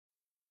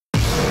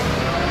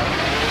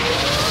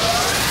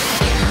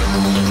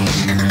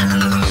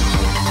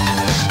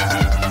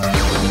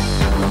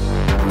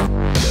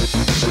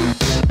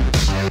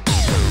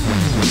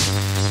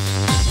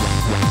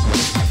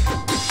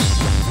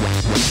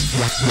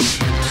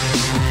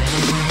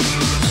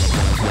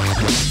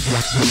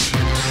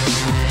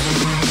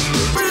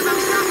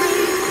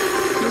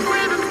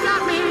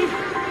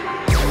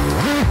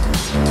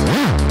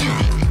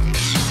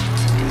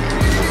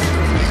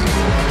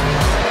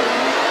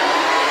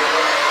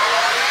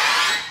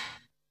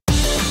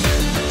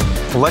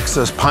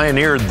Lexus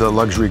pioneered the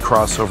luxury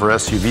crossover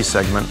SUV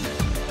segment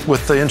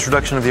with the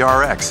introduction of the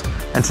RX.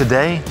 And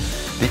today,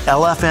 the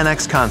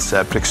LF-NX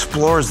concept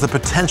explores the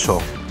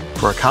potential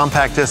for a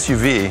compact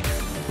SUV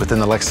within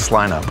the Lexus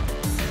lineup.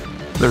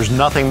 There's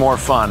nothing more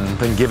fun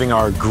than giving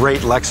our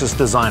great Lexus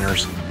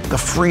designers the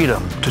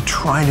freedom to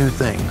try new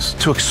things,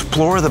 to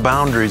explore the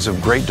boundaries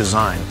of great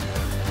design.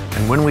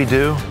 And when we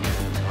do,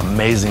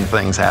 amazing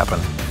things happen.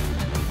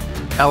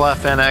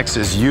 LF-NX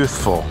is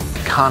youthful,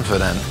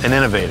 confident, and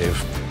innovative.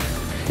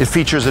 It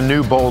features a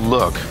new, bold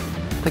look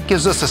that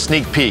gives us a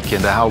sneak peek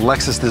into how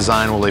Lexus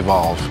design will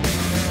evolve.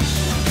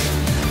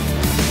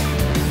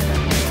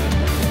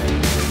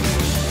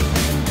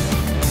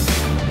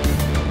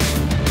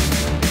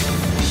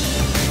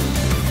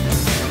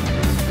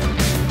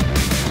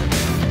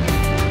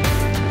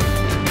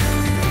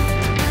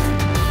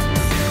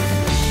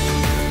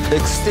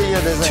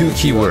 Two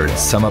key words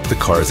sum up the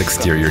car's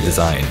exterior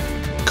design: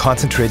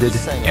 concentrated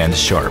and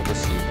sharp.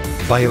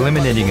 By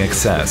eliminating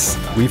excess,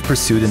 we've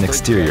pursued an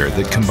exterior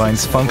that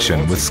combines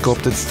function with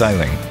sculpted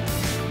styling.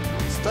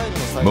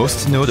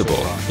 Most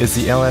notable is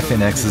the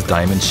LF-NX's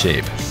diamond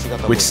shape,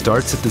 which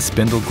starts at the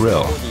spindle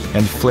grille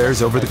and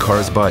flares over the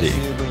car's body,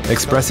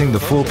 expressing the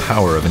full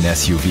power of an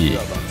SUV.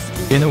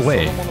 In a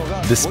way,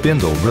 the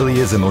spindle really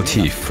is a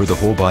motif for the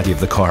whole body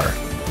of the car.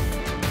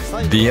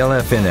 The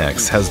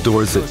LF-NX has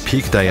doors that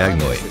peak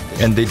diagonally,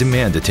 and they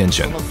demand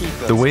attention.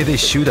 The way they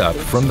shoot up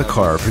from the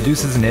car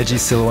produces an edgy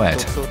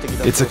silhouette.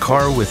 It's a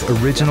car with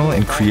original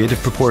and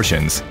creative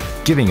proportions,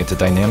 giving it a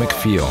dynamic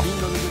feel.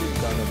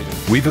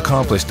 We've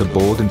accomplished a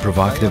bold and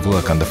provocative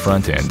look on the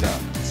front end,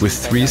 with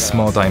 3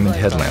 small diamond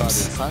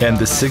headlamps, and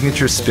the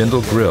signature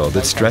spindle grille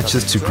that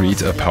stretches to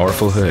greet a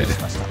powerful hood.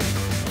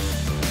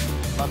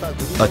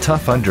 A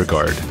tough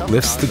underguard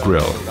lifts the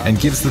grille and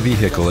gives the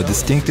vehicle a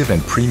distinctive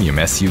and premium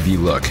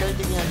SUV look.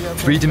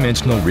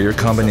 3-dimensional rear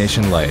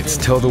combination lights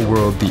tell the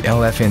world the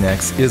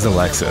LF-NX is a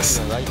Lexus.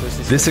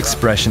 This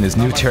expression is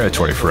new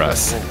territory for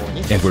us,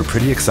 and we're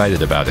pretty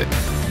excited about it.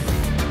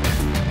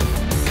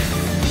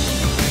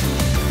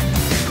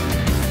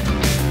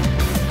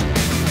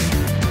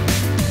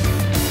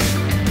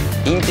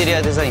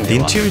 The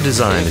interior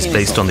design is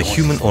based on the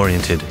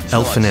human-oriented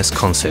L-Finesse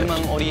concept.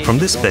 From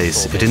this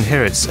base, it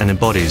inherits and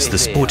embodies the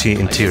sporty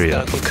interior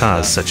of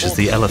cars such as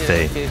the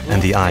LFA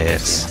and the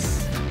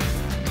IS.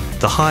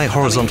 The high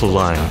horizontal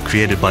line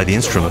created by the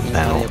instrument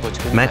panel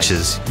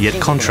matches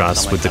yet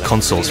contrasts with the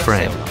console's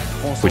frame,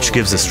 which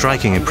gives a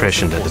striking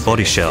impression that the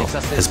body shell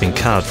has been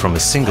carved from a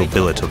single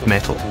billet of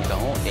metal.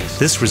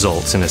 This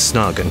results in a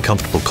snug and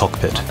comfortable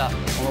cockpit.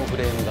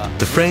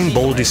 The frame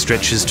boldly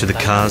stretches to the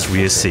car's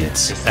rear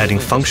seats, adding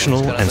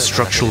functional and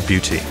structural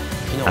beauty,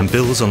 and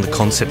builds on the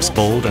concept's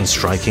bold and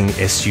striking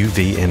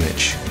SUV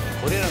image.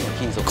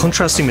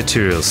 Contrasting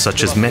materials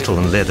such as metal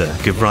and leather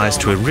give rise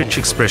to a rich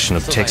expression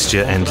of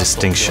texture and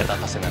distinction.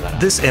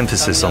 This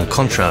emphasis on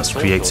contrast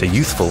creates a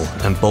youthful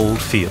and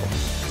bold feel.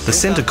 The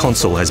center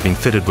console has been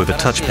fitted with a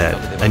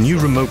touchpad, a new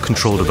remote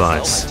control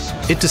device.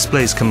 It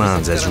displays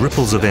commands as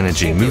ripples of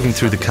energy moving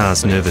through the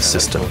car's nervous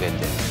system.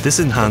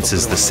 This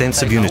enhances the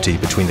sense of unity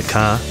between the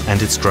car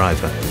and its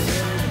driver.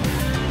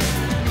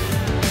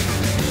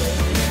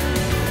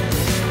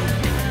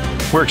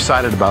 We're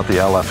excited about the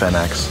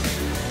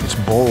LF-NX. It's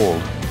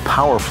bold,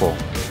 powerful.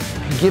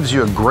 It gives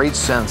you a great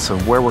sense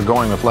of where we're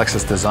going with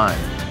Lexus design.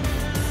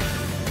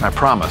 I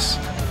promise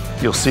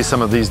you'll see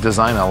some of these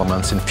design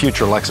elements in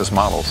future Lexus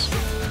models.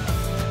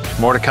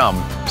 More to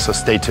come, so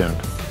stay tuned.